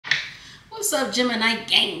What's up, Gemini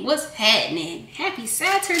gang? What's happening? Happy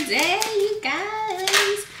Saturday, you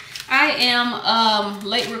guys. I am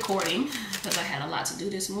late recording because I had a lot to do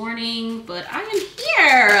this morning, but I am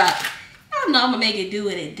here. I know I'm gonna make it do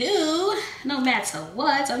what it do, no matter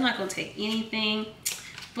what. I'm not gonna take anything,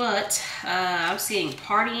 but I'm seeing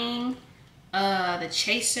partying, the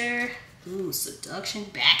chaser, ooh, seduction,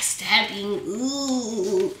 backstabbing,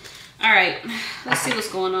 ooh. All right, let's see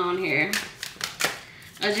what's going on here.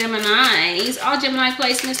 Geminis, all Gemini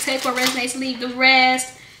placements, take what resonates, leave the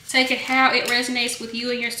rest. Take it how it resonates with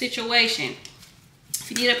you and your situation.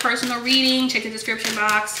 If you need a personal reading, check the description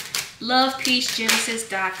box.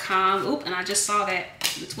 LovePeaceGenesis.com. Oop, and I just saw that,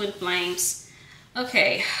 the twin flames.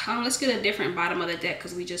 Okay, let's get a different bottom of the deck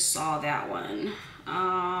because we just saw that one.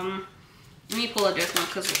 Let me pull a different one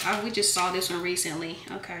because we just saw this one recently.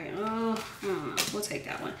 Okay, oh, I don't know. We'll take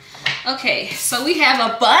that one. Okay, so we have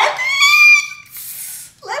abundance.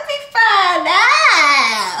 Let me find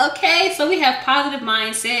out. Okay, so we have positive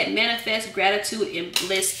mindset, manifest gratitude and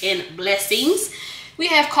bliss and blessings. We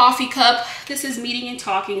have coffee cup. This is meeting and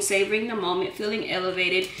talking, savoring the moment, feeling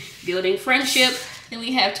elevated, building friendship. Then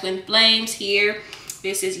we have twin flames here.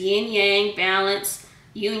 This is yin yang, balance,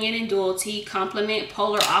 union and duality, complement,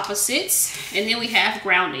 polar opposites. And then we have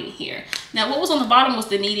grounding here. Now what was on the bottom was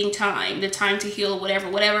the needing time, the time to heal,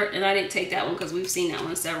 whatever. And I didn't take that one because we've seen that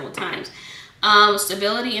one several times.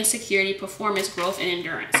 Stability and security, performance, growth, and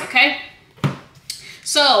endurance. Okay,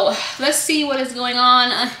 so let's see what is going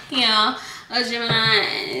on here,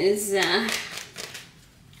 Geminis.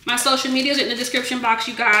 My social medias are in the description box,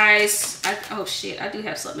 you guys. Oh shit, I do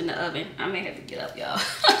have something in the oven. I may have to get up, y'all.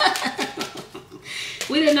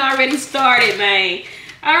 We done already started, man.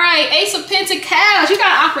 All right, Ace of Pentacles. You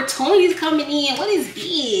got opportunities coming in. What is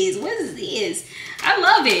this? What is this? I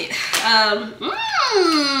love it.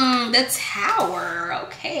 The Tower.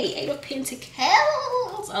 Okay, Eight of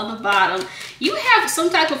Pentacles on the bottom. You have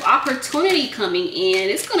some type of opportunity coming in.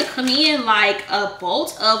 It's going to come in like a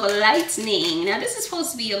bolt of lightning. Now, this is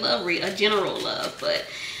supposed to be a love read, a general love, but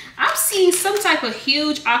I'm seeing some type of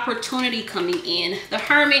huge opportunity coming in. The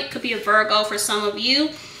Hermit could be a Virgo for some of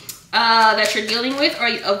you that you're dealing with, or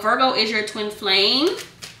a Virgo is your twin flame.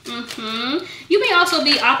 You may also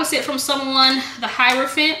be opposite from someone, the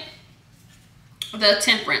Hierophant, the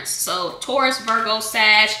Temperance. So Taurus, Virgo,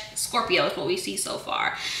 Sag, Scorpio is what we see so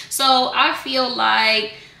far. So I feel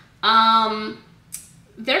like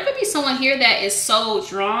there could be someone here that is so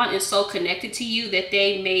drawn and so connected to you that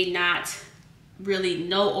they may not really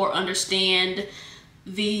know or understand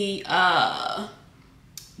the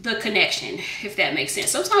connection, if that makes sense.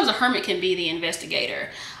 Sometimes a Hermit can be the investigator.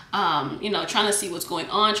 You know, trying to see what's going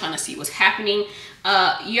on, trying to see what's happening.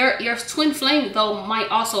 Your twin flame, though, might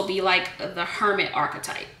also be like the Hermit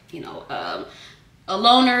archetype. You know, a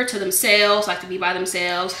loner to themselves, like to be by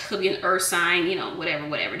themselves. Could be an earth sign, you know,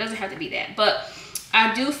 whatever. It doesn't have to be that. But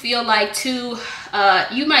I do feel like, too,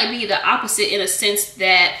 you might be the opposite in a sense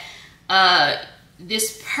that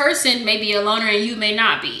this person may be a loner and you may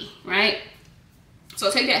not be, right?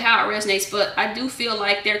 So take that how it resonates. But I do feel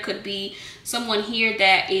like there could be someone here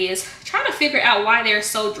that is trying to figure out why they're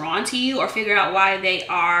so drawn to you, or figure out why they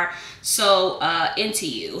are so into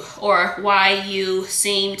you, or why you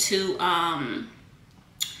seem to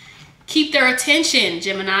keep their attention,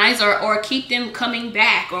 Geminis, or keep them coming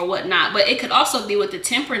back or whatnot. But it could also be with the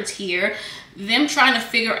Temperance here, them trying to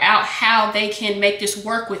figure out how they can make this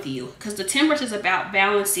work with you, because the Temperance is about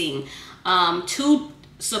balancing two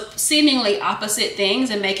seemingly opposite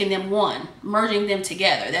things and making them one, merging them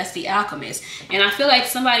together. That's the Alchemist. And I feel like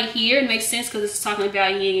somebody here, it makes sense because it's talking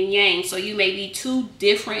about yin and yang. So you may be two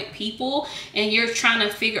different people and you're trying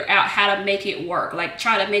to figure out how to make it work, like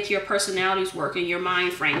try to make your personalities work and your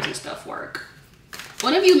mind frames and stuff work.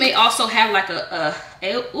 One of you may also have like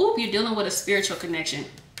oop, you're dealing with a spiritual connection.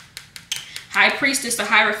 High Priestess, the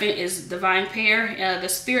Hierophant is divine pair, the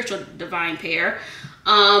spiritual divine pair.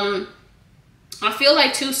 I feel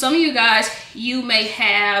like, too, some of you guys, you may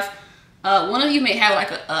have, one of you may have like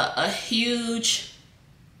a huge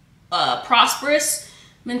prosperous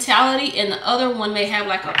mentality, and the other one may have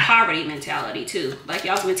like a poverty mentality, too. Like,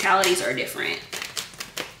 y'all's mentalities are different.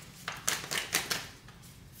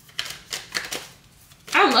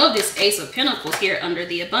 I love this Ace of Pentacles here under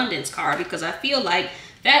the Abundance card, because I feel like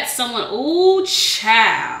that's someone, ooh,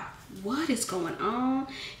 child, what is going on?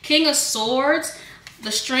 King of Swords.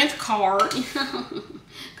 The Strength card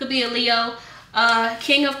could be a Leo.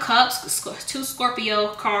 King of Cups, two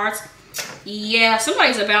Scorpio cards. Yeah,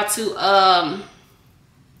 somebody's about to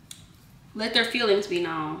let their feelings be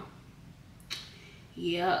known.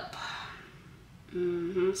 Yep.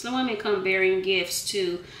 Someone may come bearing gifts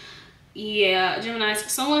too. Yeah, Gemini,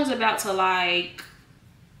 someone's about to like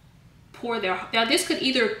pour their, now this could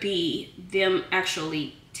either be them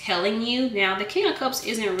actually telling you. Now the King of Cups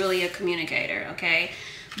isn't really a communicator, okay?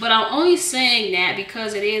 But I'm only saying that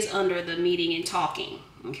because it is under the meeting and talking,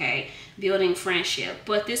 okay? Building friendship.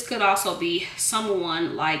 But this could also be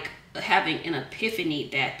someone like having an epiphany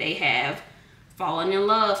that they have fallen in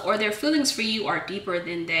love, or their feelings for you are deeper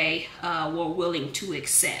than they were willing to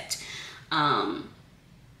accept.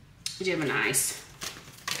 Geminis.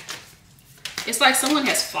 It's like someone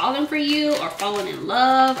has fallen for you or fallen in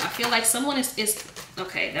love. I feel like someone is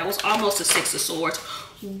okay, that was almost a Six of Swords.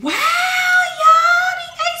 Wow, y'all, the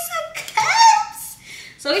Ace of Cups.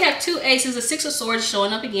 So we have two aces, a Six of Swords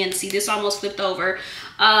showing up again. See, this almost flipped over.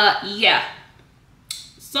 Yeah.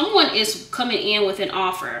 Someone is coming in with an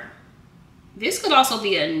offer. This could also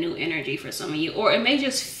be a new energy for some of you, or it may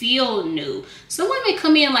just feel new. Someone may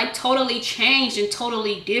come in like totally changed and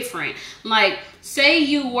totally different. Like, say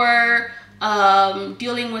you were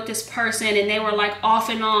dealing with this person and they were like off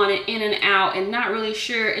and on and in and out and not really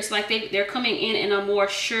sure. It's like they're coming in a more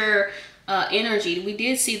sure energy. We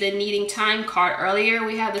did see the needing time card earlier.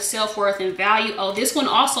 We have the self-worth and value. Oh, this one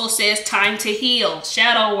also says time to heal,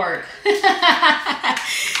 shadow work.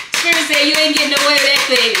 Spirit said you ain't getting away with that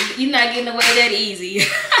thing. You're not getting away that easy.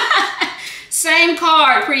 Same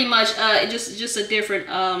card, pretty much. Just a different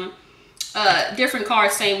different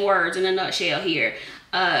card, same words in a nutshell here.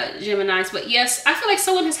 Geminis. But yes, I feel like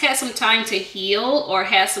someone has had some time to heal or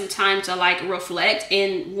has some time to like reflect,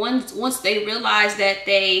 and once they realize that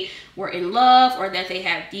they were in love or that they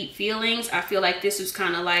have deep feelings, I feel like this is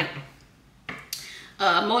kind of like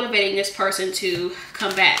motivating this person to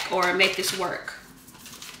come back or make this work.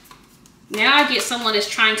 Now I get someone is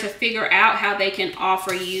trying to figure out how they can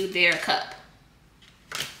offer you their cup.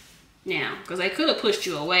 Now, because they could have pushed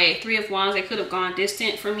you away. Three of Wands, they could have gone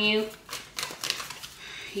distant from you.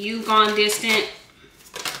 You've gone distant.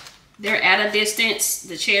 They're at a distance.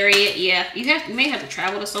 The Chariot, yeah. You may have to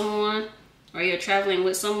travel to someone, or you're traveling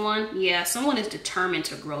with someone. Yeah, someone is determined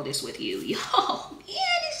to grow this with you. Yo, man,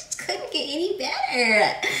 this couldn't get any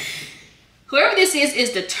better. Whoever this is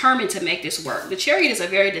determined to make this work. The Chariot is a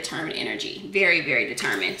very determined energy. Very, very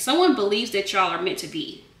determined. Someone believes that y'all are meant to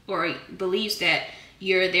be, or believes that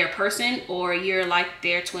you're their person, or you're like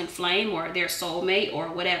their twin flame or their soulmate, or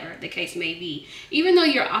whatever the case may be. Even though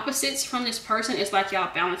you're opposites from this person, it's like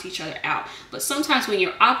y'all balance each other out. But sometimes when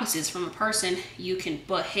you're opposites from a person, you can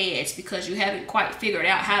butt heads because you haven't quite figured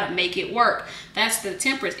out how to make it work. That's the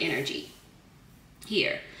Temperance energy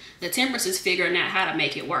here. The Temperance is figuring out how to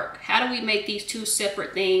make it work. How do we make these two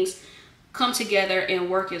separate things come together and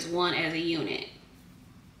work as one, as a unit?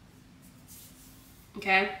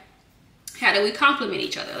 Okay? How do we complement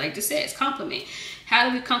each other? Like this says, complement. How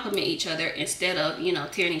do we complement each other instead of, you know,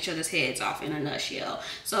 tearing each other's heads off in a nutshell?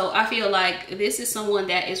 So I feel like this is someone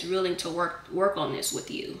that is willing to work on this with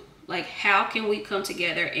you. Like, how can we come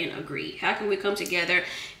together and agree? How can we come together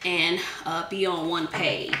and be on one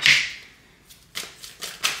page?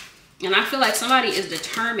 And I feel like somebody is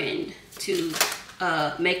determined to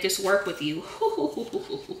make this work with you.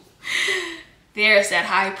 There's that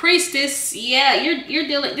High Priestess. Yeah, you're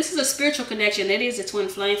dealing, this is a spiritual connection. It is a twin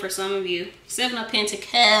flame for some of you. Seven of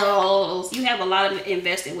Pentacles. You have a lot of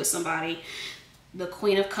invested with somebody. The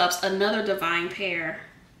Queen of Cups, another divine pair.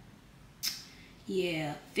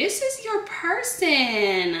 Yeah, this is your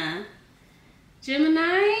person.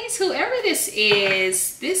 Geminis, whoever this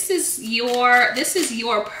is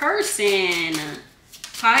your person.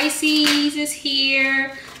 Pisces is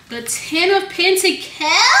here. The Ten of Pentacles.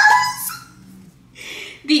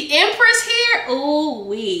 The Empress here. Oh,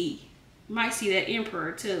 we might see that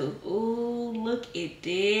Emperor too. Oh, look at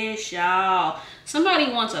this, y'all.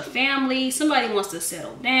 Somebody wants a family. Somebody wants to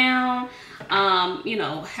settle down. You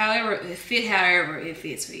know, however it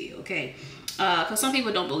fits for you. Okay. Because some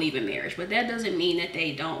people don't believe in marriage, but that doesn't mean that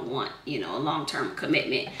they don't want, you know, a long-term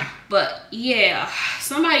commitment. But yeah,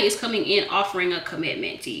 somebody is coming in offering a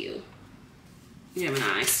commitment to you,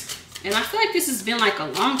 Geminis. And I feel like this has been like a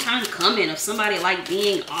long time coming of somebody like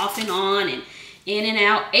being off and on and in and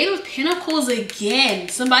out. Eight of Pentacles again.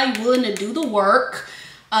 Somebody willing to do the work.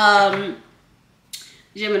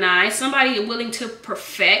 Gemini, somebody willing to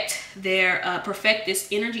perfect this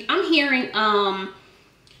energy. I'm hearing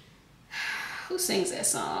who sings that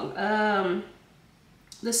song?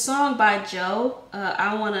 The song by Joe,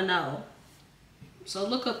 I Wanna Know. So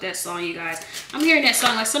look up that song, you guys. I'm hearing that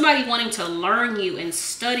song like somebody wanting to learn you and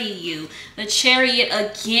study you. The Chariot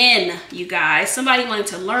again, you guys. Somebody wanting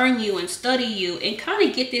to learn you and study you and kind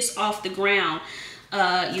of get this off the ground.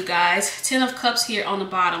 you guys. 10 of Cups here on the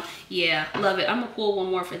bottom. Yeah, love it. I'm gonna pull one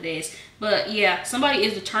more for this. But yeah, somebody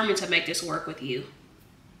is determined to make this work with you.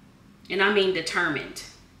 And I mean determined.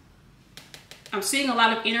 I'm seeing a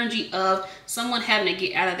lot of energy of someone having to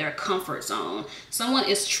get out of their comfort zone. Someone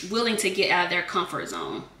is willing to get out of their comfort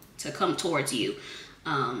zone to come towards you,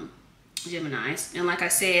 Geminis. And like I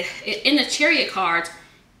said, in the Chariot cards,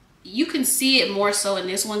 you can see it more so in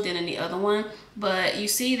this one than in the other one. But you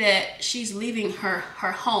see that she's leaving her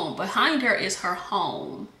home. Behind her is her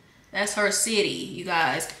home. That's her city, you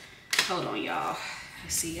guys. Hold on, y'all.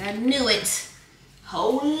 See, I knew it.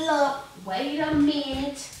 Hold up. Wait a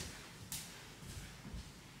minute.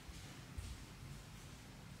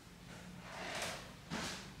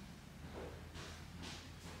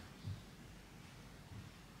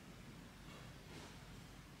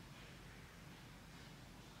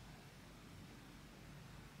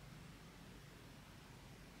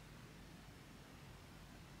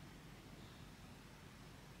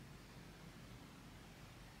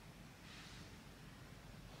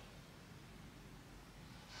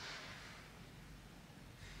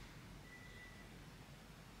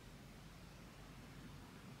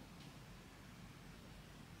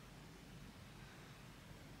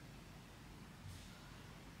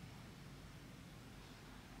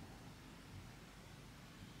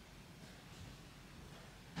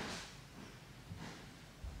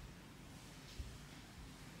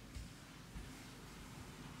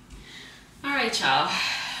 Y'all.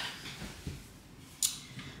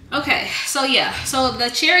 Okay, so yeah, so the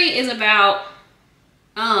Chariot is about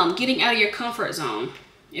getting out of your comfort zone,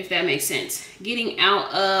 if that makes sense. Getting out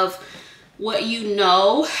of what you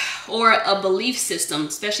know, or a belief system,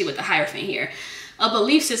 especially with the Hierophant here, a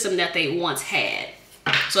belief system that they once had.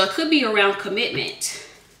 So it could be around commitment.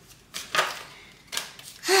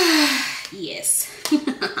 Yes.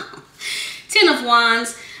 10 of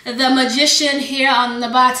Wands. The Magician here on the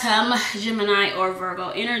bottom, Gemini or Virgo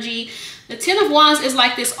energy. The 10 of Wands is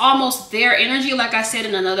like this almost there energy, like I said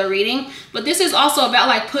in another reading. But this is also about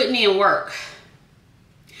like putting in work.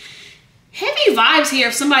 Heavy vibes here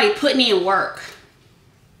of somebody putting in work.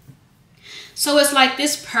 So it's like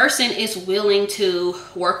this person is willing to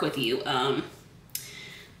work with you,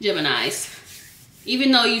 Geminis.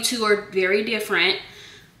 Even though you two are very different.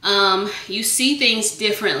 You see things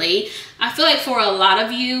differently. I feel like for a lot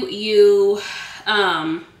of you,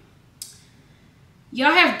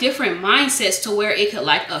 y'all have different mindsets to where it could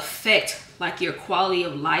like affect like your quality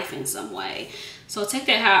of life in some way. So take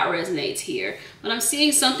that how it resonates here. But I'm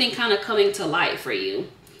seeing something kind of coming to light for you.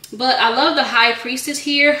 But I love the High Priestess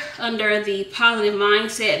here under the positive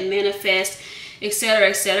mindset, manifest, etc.,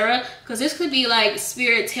 etc. Because this could be like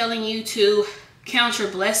Spirit telling you to count your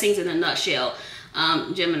blessings in a nutshell.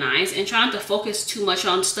 Geminis, and trying to focus too much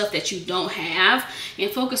on stuff that you don't have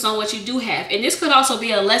and focus on what you do have. And this could also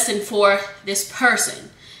be a lesson for this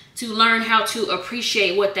person to learn how to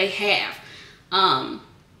appreciate what they have,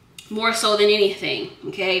 more so than anything.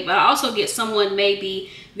 Okay, but I also get someone may be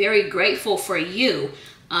very grateful for you,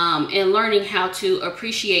 and learning how to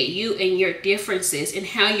appreciate you and your differences and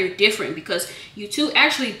how you're different, because you two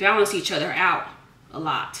actually balance each other out a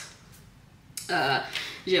lot.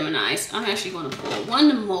 Geminis. I'm actually going to pull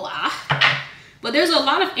one more. But there's a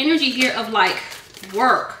lot of energy here of like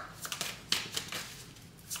work.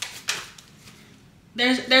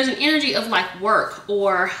 There's an energy of like work,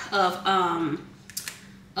 or of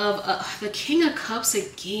the King of Cups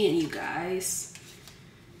again, you guys.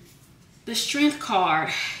 The Strength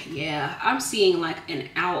card. Yeah, I'm seeing like an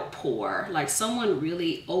outpour, like someone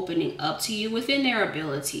really opening up to you within their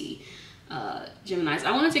ability. Geminis.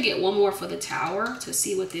 I wanted to get one more for the Tower to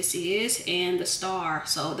see what this is, and the Star.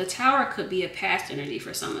 So the Tower could be a past energy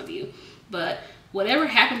for some of you, but whatever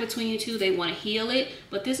happened between you two, they want to heal it.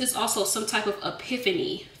 But this is also some type of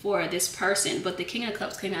epiphany for this person. But the King of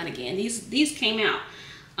Cups came out again. These came out.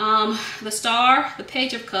 The Star, the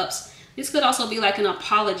Page of Cups. This could also be like an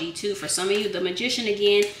apology too for some of you. The Magician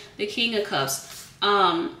again, the King of Cups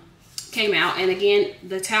came out, and again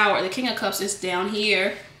the Tower. The King of Cups is down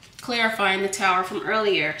here, clarifying the Tower from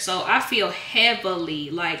earlier. So I feel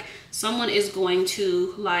heavily like someone is going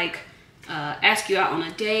to like ask you out on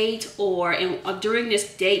a date, or during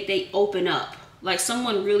this date they open up. Like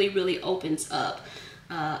someone really opens up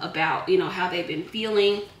about, you know, how they've been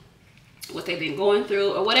feeling, what they've been going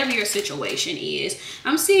through, or whatever your situation is.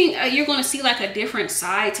 I'm seeing you're going to see like a different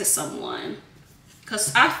side to someone,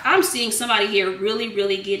 because I'm seeing somebody here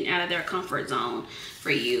really getting out of their comfort zone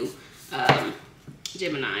for you.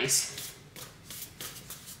 Geminis.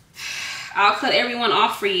 I'll cut everyone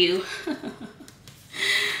off for you.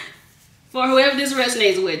 For whoever this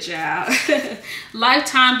resonates with, child.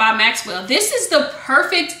 Lifetime by Maxwell. This is the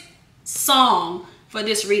perfect song for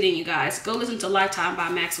this reading, you guys. Go listen to Lifetime by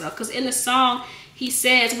Maxwell. Because in the song, he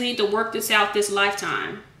says we need to work this out this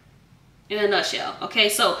lifetime. In a nutshell. Okay,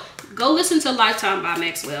 so go listen to Lifetime by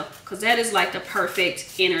Maxwell. Because that is like the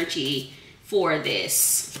perfect energy for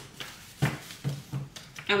this.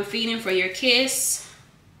 I'm feeding for your kiss.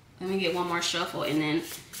 Let me get one more shuffle and then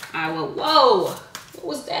I will. Whoa! What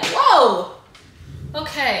was that? Whoa!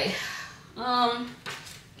 Okay.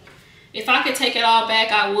 If I could take it all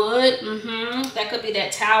back, I would. That could be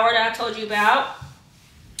that tower that I told you about.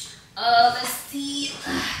 Let's see.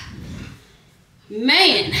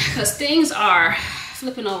 Man, because things are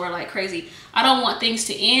flipping over like crazy. I don't want things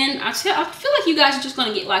to end. I feel like you guys are just going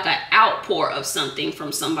to get like an outpour of something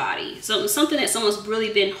from somebody. Something that someone's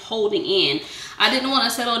really been holding in. I didn't want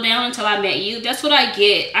to settle down until I met you. That's what I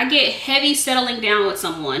get. I get heavy settling down with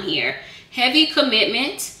someone here. Heavy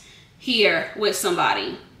commitment here with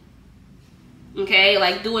somebody. Okay,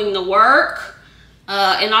 like doing the work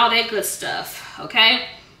and all that good stuff. Okay,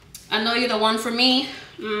 I know you're the one for me.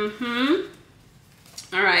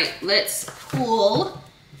 All right, let's pull.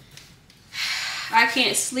 I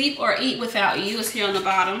can't sleep or eat without you. It's here on the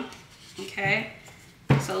bottom. Okay,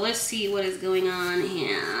 so let's see what is going on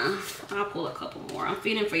here. I'll pull a couple more. I'm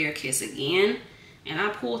feeding for your kiss again, and I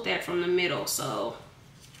pulled that from the middle. So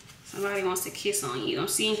somebody wants to kiss on you. I'm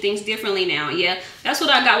seeing things differently now. Yeah, that's what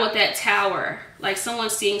I got with that tower. Like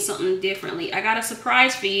someone's seeing something differently. I got a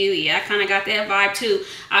surprise for you. Yeah, I kind of got that vibe too.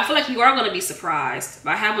 I feel like you are going to be surprised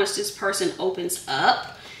by how much this person opens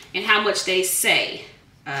up and how much they say.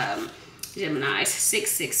 Gemini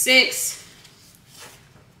 666.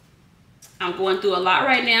 I'm going through a lot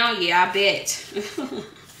right now. Yeah, I bet.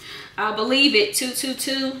 I'll believe it.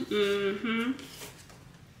 222.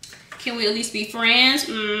 Can we at least be friends?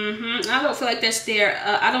 I don't feel like that's their,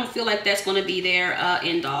 I don't feel like that's going to be their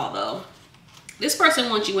end all though. This person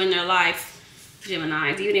wants you in their life,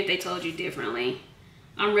 Gemini, even if they told you differently.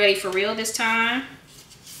 I'm ready for real this time.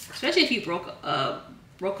 Especially if you broke up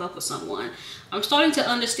with someone. I'm starting to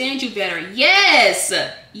understand you better. Yes,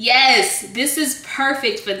 yes, this is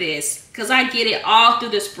perfect for this. Because I get it all through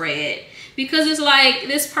the spread. Because it's like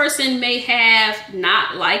this person may have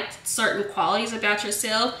not liked certain qualities about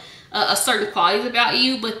yourself. Certain qualities about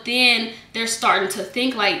you, but then they're starting to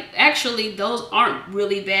think like, actually, those aren't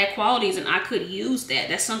really bad qualities and I could use that.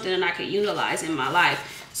 That's something that I could utilize in my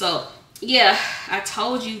life. So yeah, I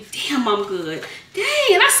told you, damn, I'm good.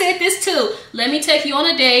 Dang, and I said this too. Let me take you on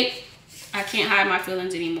a date. I can't hide my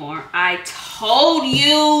feelings anymore. I told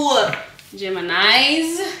you,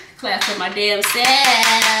 Geminis. Clap for my damn self.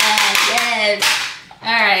 Yes.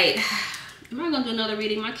 All right. Am I gonna do another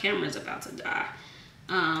reading? My camera's about to die.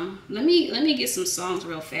 Let me get some songs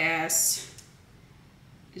real fast.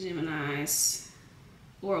 Geminis.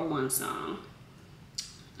 Or one song.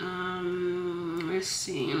 Let's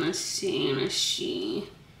see.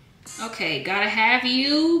 Okay, Gotta Have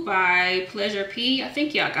You by Pleasure P. I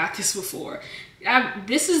think y'all got this before.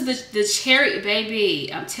 This is the chariot,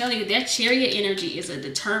 baby. I'm telling you, that chariot energy is a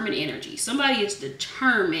determined energy. Somebody is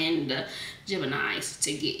determined, Geminis,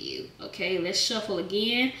 to get you. Okay, let's shuffle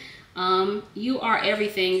again. You Are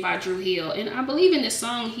Everything by Drew Hill. And I believe in this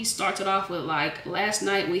song, he started off with like, last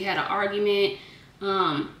night we had an argument.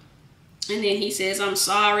 And then he says, I'm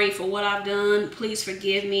sorry for what I've done. Please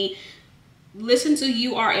forgive me. Listen to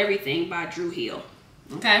You Are Everything by Drew Hill.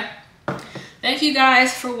 Okay. Thank you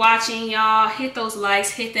guys for watching, y'all. Hit those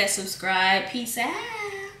likes. Hit that subscribe. Peace out.